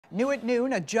New at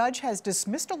noon, a judge has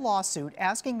dismissed a lawsuit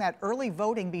asking that early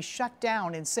voting be shut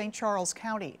down in St. Charles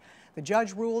County. The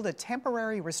judge ruled a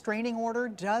temporary restraining order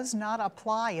does not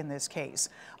apply in this case.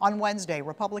 On Wednesday,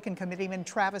 Republican Committeeman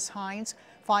Travis Hines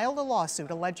filed a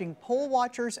lawsuit alleging poll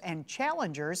watchers and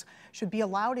challengers should be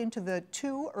allowed into the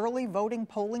 2 early voting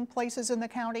polling places in the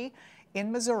county. In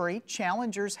Missouri,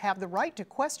 challengers have the right to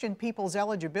question people's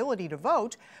eligibility to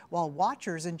vote, while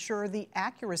watchers ensure the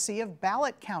accuracy of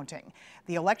ballot counting.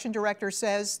 The election director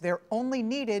says they're only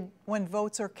needed when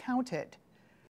votes are counted.